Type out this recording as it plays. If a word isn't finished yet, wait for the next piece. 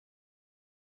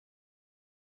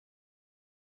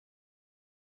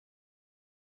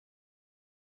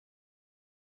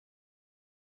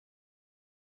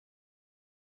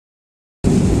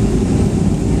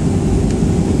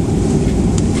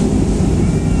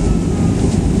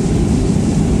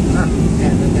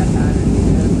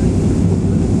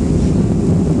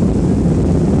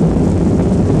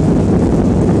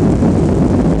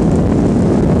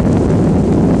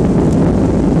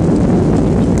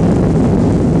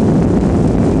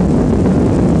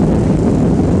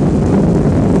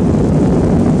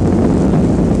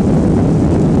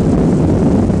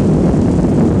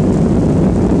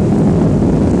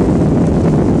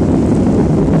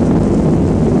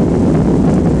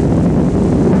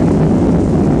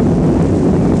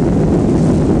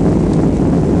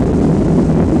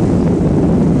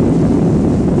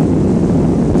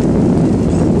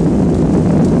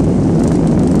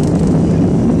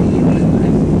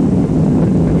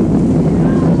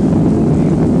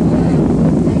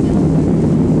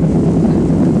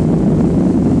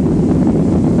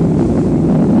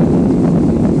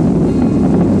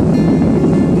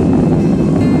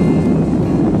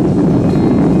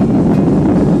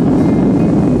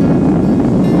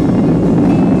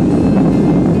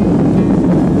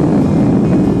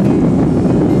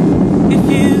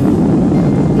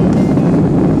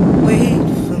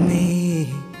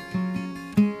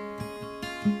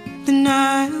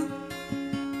I'll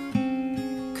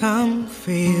come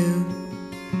for you.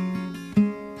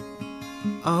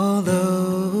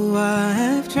 Although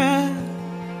I've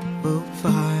traveled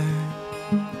far,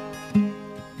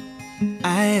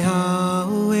 I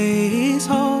always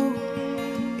hold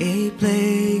a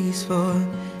place for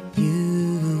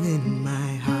you in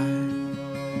my heart.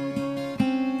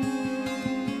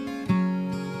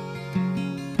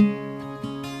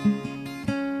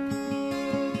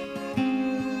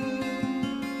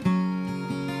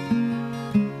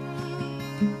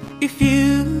 If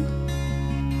you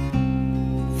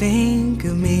think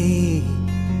of me,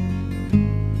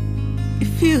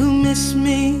 if you miss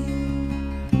me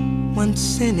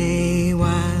once in a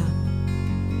while,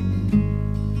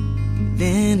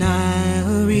 then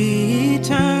I'll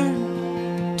return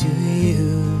to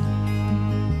you.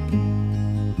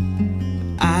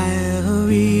 I'll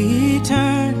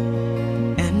return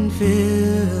and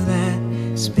fill that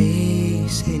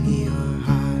space in your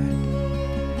heart.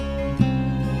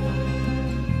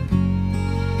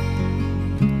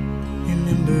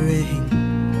 Remembering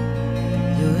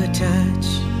your touch,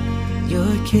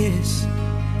 your kiss,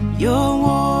 your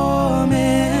warm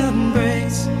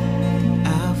embrace,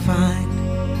 I'll find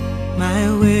my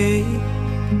way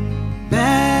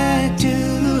back to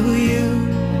you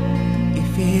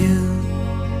if you'll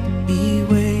be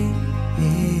waiting.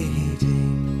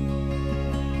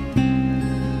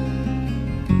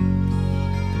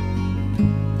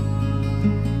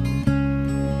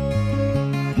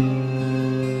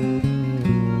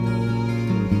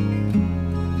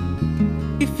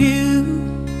 If you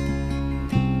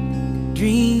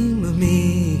dream of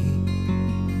me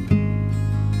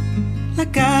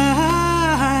like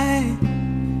I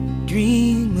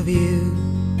dream of you,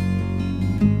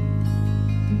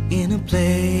 in a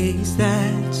place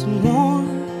that's warm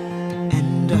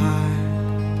and dark,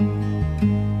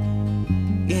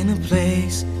 in a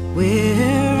place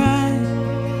where I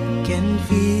can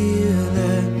feel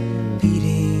the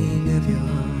beating of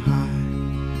your heart.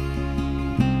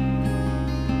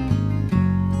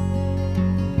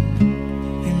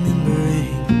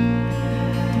 Remembering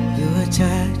your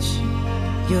touch,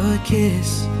 your kiss,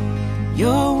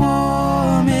 your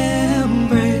warm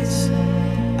embrace,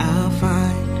 I'll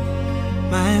find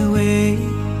my way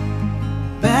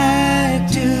back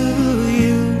to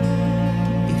you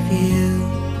if you'll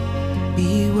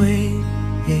be waiting.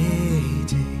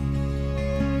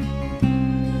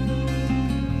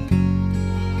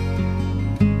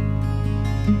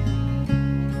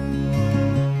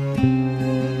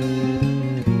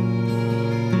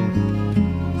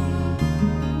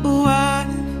 Oh, I've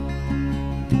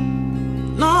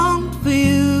longed for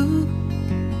you,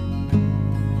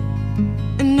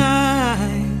 and I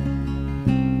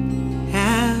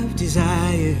have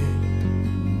desired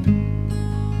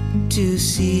to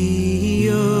see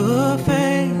your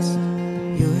face,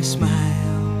 your smile,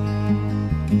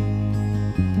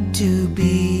 to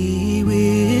be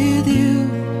with you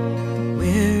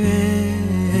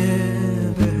wherever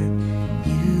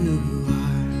you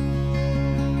are.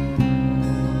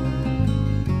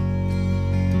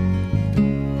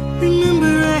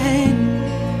 Remembering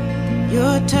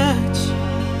your touch,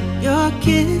 your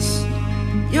kiss,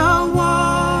 your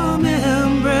warm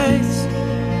embrace,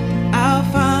 I'll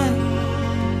find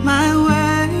my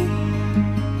way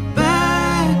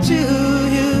back to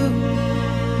you.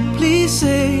 Please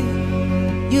say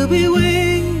you'll be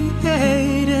waiting.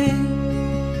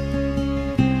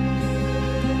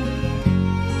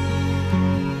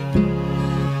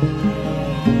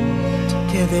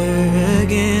 Together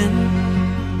again,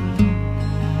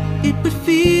 it would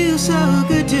feel so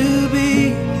good to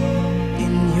be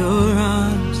in your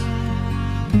arms,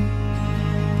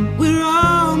 where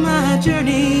all my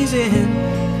journeys end.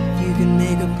 If you can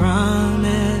make a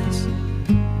promise,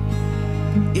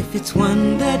 if it's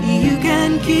one that you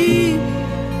can keep,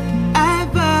 I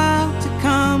vow to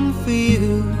come for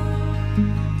you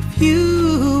if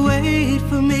you wait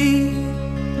for me.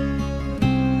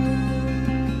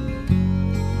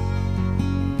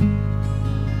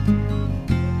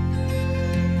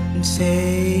 And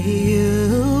say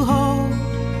you'll hold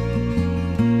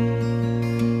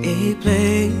a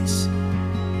place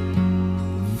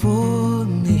for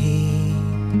me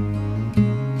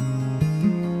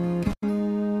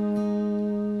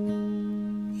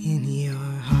in your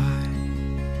heart,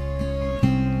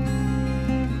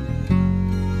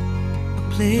 a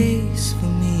place for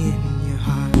me in your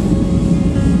heart,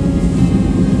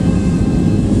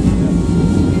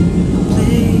 a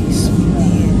place for me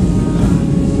in your heart,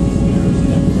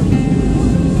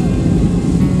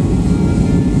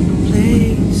 a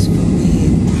place for me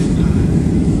in your heart.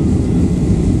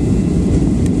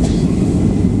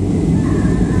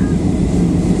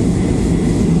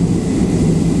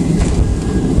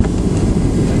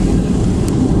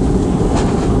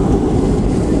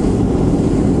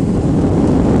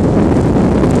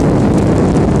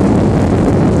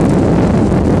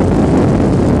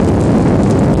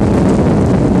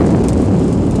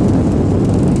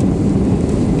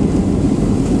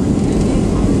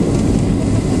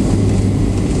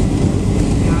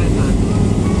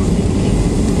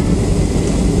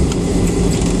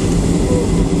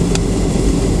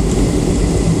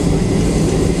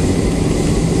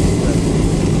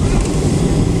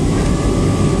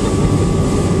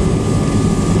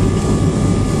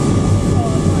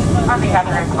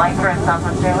 For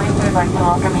Southwest Airlines, we would like to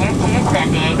welcome you to San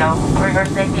Diego. For your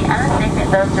safety and the safety of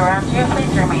those around you,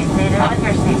 please remain seated with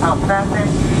your seatbelt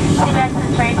fastened. Seatbacks and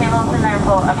tray tables in their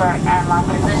full upright and lock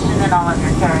position, and all of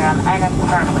your carry-on items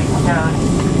firmly stowed.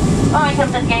 When we come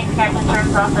to the gate, the captain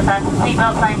turns off the fasten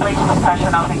seatbelt sign, please just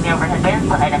caution opening the overhead bins,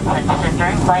 items such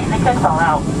during flight, and they could fall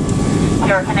out. If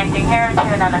you are connecting here to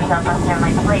another Southwest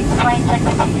Airlines plane, check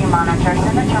the TV monitors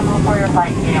in the terminal for your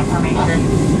flight gate information.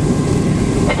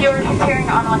 If you are carrying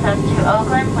on with us to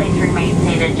Oakland, please remain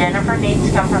seated. Jennifer needs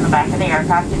to come from the back of the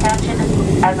aircraft to count you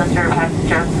as a third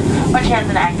passenger. When she has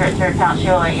an accurate third count, she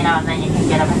will let you know, and then you can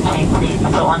get up and change seats.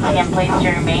 So once again, please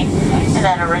remain in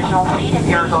that original seat if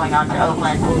you're going on to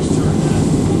Oakland.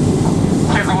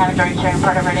 Certainly have enjoyed sharing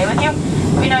part of our day with you.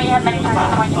 We know you have many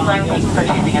choices when you fly. Thanks for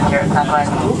choosing us here at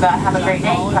Southwest. Have a great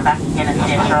day. Come back again and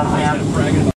see us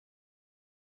real soon.